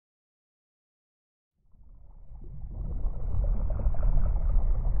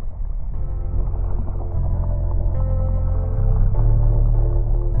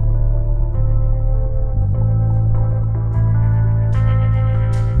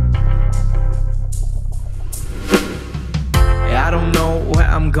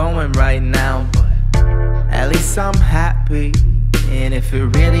I'm going right now, but at least I'm happy. And if it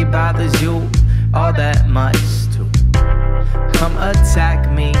really bothers you all that much to come attack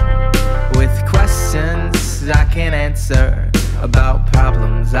me with questions I can't answer about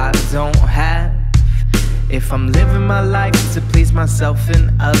problems I don't have. If I'm living my life to please myself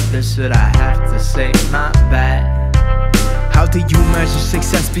and others, should I have to say my bad? How do you measure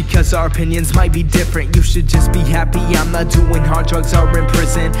success? Because our opinions might be different. You should just be happy I'm not doing hard drugs or in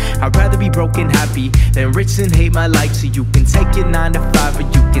prison. I'd rather be broken happy than rich and hate my life. So you can take your 9 to 5 or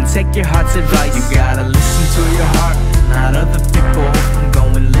you can take your heart's advice. You gotta listen to your heart, not other people. Go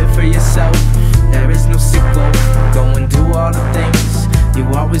and live for yourself, there is no sequel. Go and do all the things you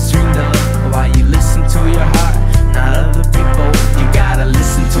always dreamed of. While you listen to your heart, not other people. You gotta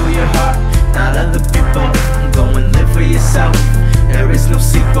listen to your heart, not other people. Go and live for yourself, there is no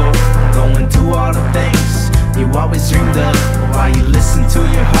sequel. Go and do all the things you always dreamed of. While you listen to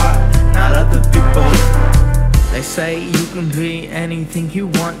your heart, not other people. They say you can be anything you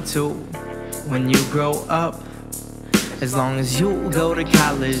want to when you grow up, as long as you go to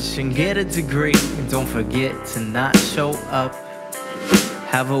college and get a degree. And don't forget to not show up.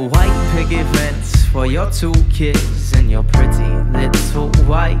 Have a white picket fence for your 2 kids and your pretty little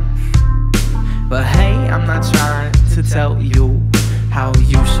wife. But hey, I'm not trying to tell you how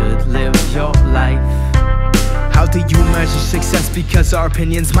you should live your life. How do you measure success? Because our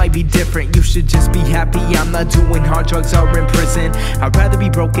opinions might be different. You should just be happy I'm not doing hard drugs or in prison. I'd rather be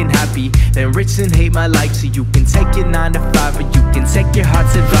broken happy than rich and hate my life. So you can take your 9 to 5 or you can take your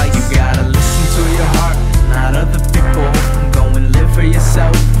heart's advice. You gotta listen to your heart, not other people. Go and live for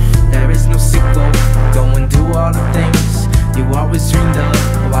yourself, there is no sequel. Go and do all the things you always dreamed of.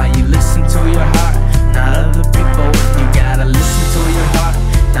 While you listen to your heart, not other people. You gotta listen to your